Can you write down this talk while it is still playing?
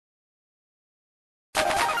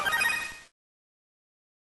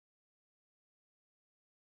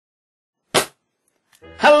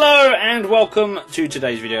Hello and welcome to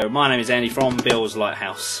today's video. My name is Andy from Bill's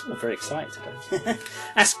Lighthouse. I'm very excited today.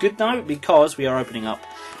 That's good though, because we are opening up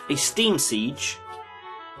a Steam Siege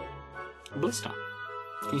Blister.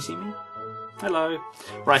 Can you see me? Hello.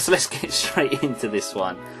 Right, so let's get straight into this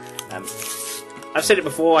one. I've said it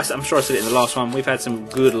before, I'm sure I said it in the last one, we've had some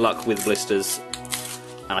good luck with blisters,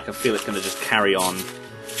 and I can feel it's going to just carry on.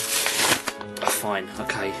 Fine,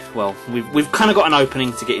 okay, well, we've kind of got an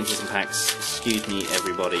opening to get into some packs. Excuse me,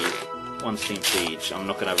 everybody. One Steam Siege. I'm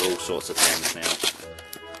knocking over all sorts of things now.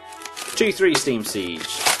 2-3 Steam Siege.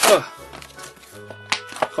 Ugh.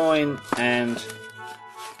 Coin and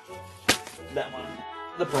that one.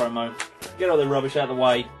 The promo. Get all the rubbish out of the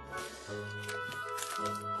way.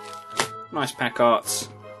 Nice pack arts.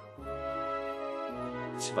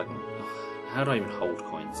 Let's see if I can... How do I even hold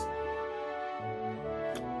coins?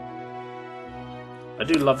 I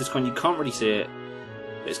do love this coin. You can't really see it.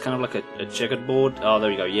 It's kind of like a checkered board. Oh,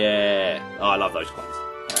 there we go. Yeah. Oh, I love those coins.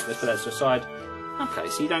 Right, let's put that to the side. Okay,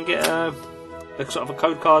 so you don't get a sort of a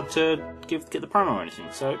code card to get the promo or anything.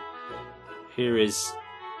 So here is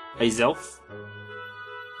a Zelf.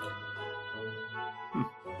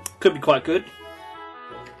 Could be quite good.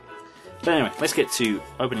 But anyway, let's get to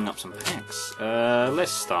opening up some packs.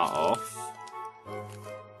 Let's start off.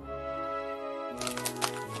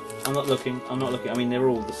 I'm not looking. I mean, they're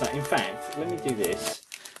all the same. In fact, let me do this.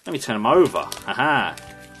 Let me turn them over. Aha!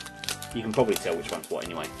 You can probably tell which one's what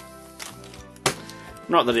anyway.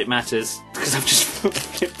 Not that it matters, because I've just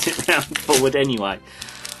flipped it round forward anyway.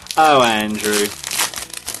 Oh, Andrew.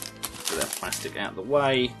 Put that plastic out of the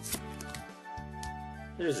way.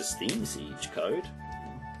 There's a Steam Siege code.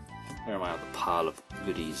 Where am I on the pile of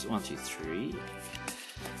goodies? 1, 2, 3.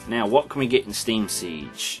 Now, what can we get in Steam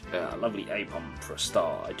Siege? Lovely A-bomb for a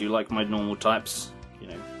star. I do like my normal types. You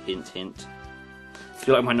know, hint, hint. I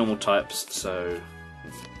do like my normal types, so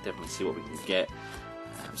definitely see what we can get.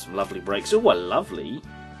 Some lovely breaks. Oh, a lovely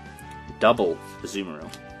double Azumarill.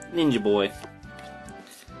 Ninja Boy.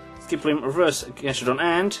 Skiploom, Reverse Gastrodon,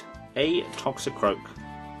 and a Toxicroak.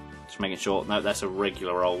 Just making sure. No, that's a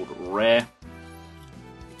regular old rare.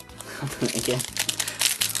 Again.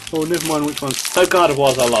 Oh, never mind which one. So Gardevoir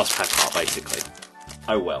was our last pack art, basically.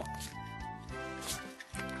 Oh well.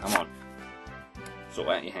 Come on. Sort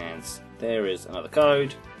out your hands. There is another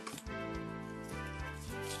code.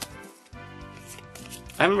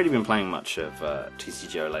 I haven't really been playing much of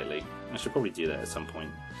TCGO lately. I should probably do that at some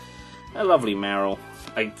point. A lovely Marill.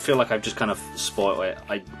 I feel like I've just kind of spoiled it.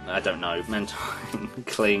 I don't know. Mantine,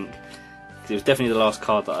 Clink. It was definitely the last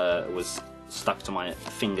card that was stuck to my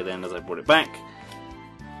finger then as I brought it back.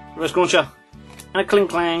 Reverse Launcher, and a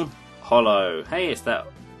Klinklang Hollow. Hey, it's that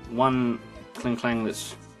one Klinklang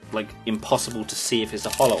that's like impossible to see if it's a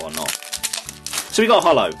hollow or not. So we got a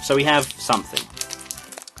hollow, so we have something.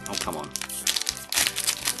 Oh, come on.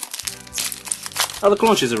 Oh, the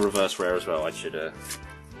Claunch is a reverse rare as well. I should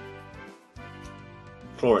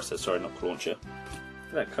Chlorus, sorry, not Clauncher.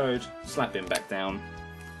 That code, slap him back down.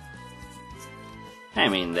 I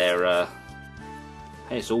mean, they're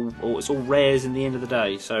hey, it's all rares in the end of the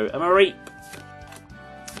day. So a Mareep,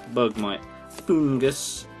 Bugmite,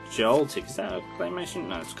 Boongus, Joltik. Is that a claymation?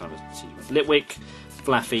 No, it's kind of a sequence. Litwick,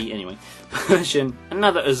 Flaffy. Anyway, Persian,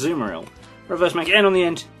 another Azumarill. Reverse Mag N on the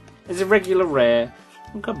end is a regular rare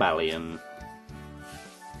Cobalion.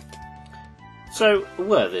 So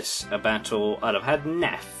were this a battle, I'd have had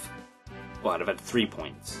Naff. Well, I'd have had 3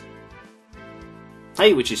 points.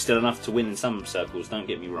 Hey, which is still enough to win in some circles. Don't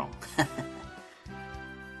get me wrong.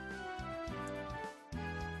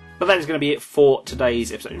 But that is going to be it for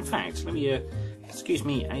today's episode. In fact, let me, excuse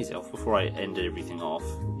me, Azelf, before I end everything off.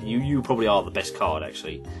 You probably are the best card,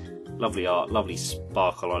 actually. Lovely art, lovely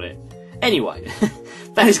sparkle on it. Anyway,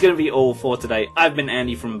 that is going to be all for today. I've been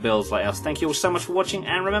Andy from Bill's Lighthouse. Thank you all so much for watching,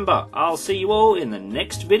 and remember, I'll see you all in the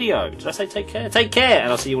next video. Did I say take care? Take care,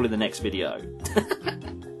 and I'll see you all in the next video.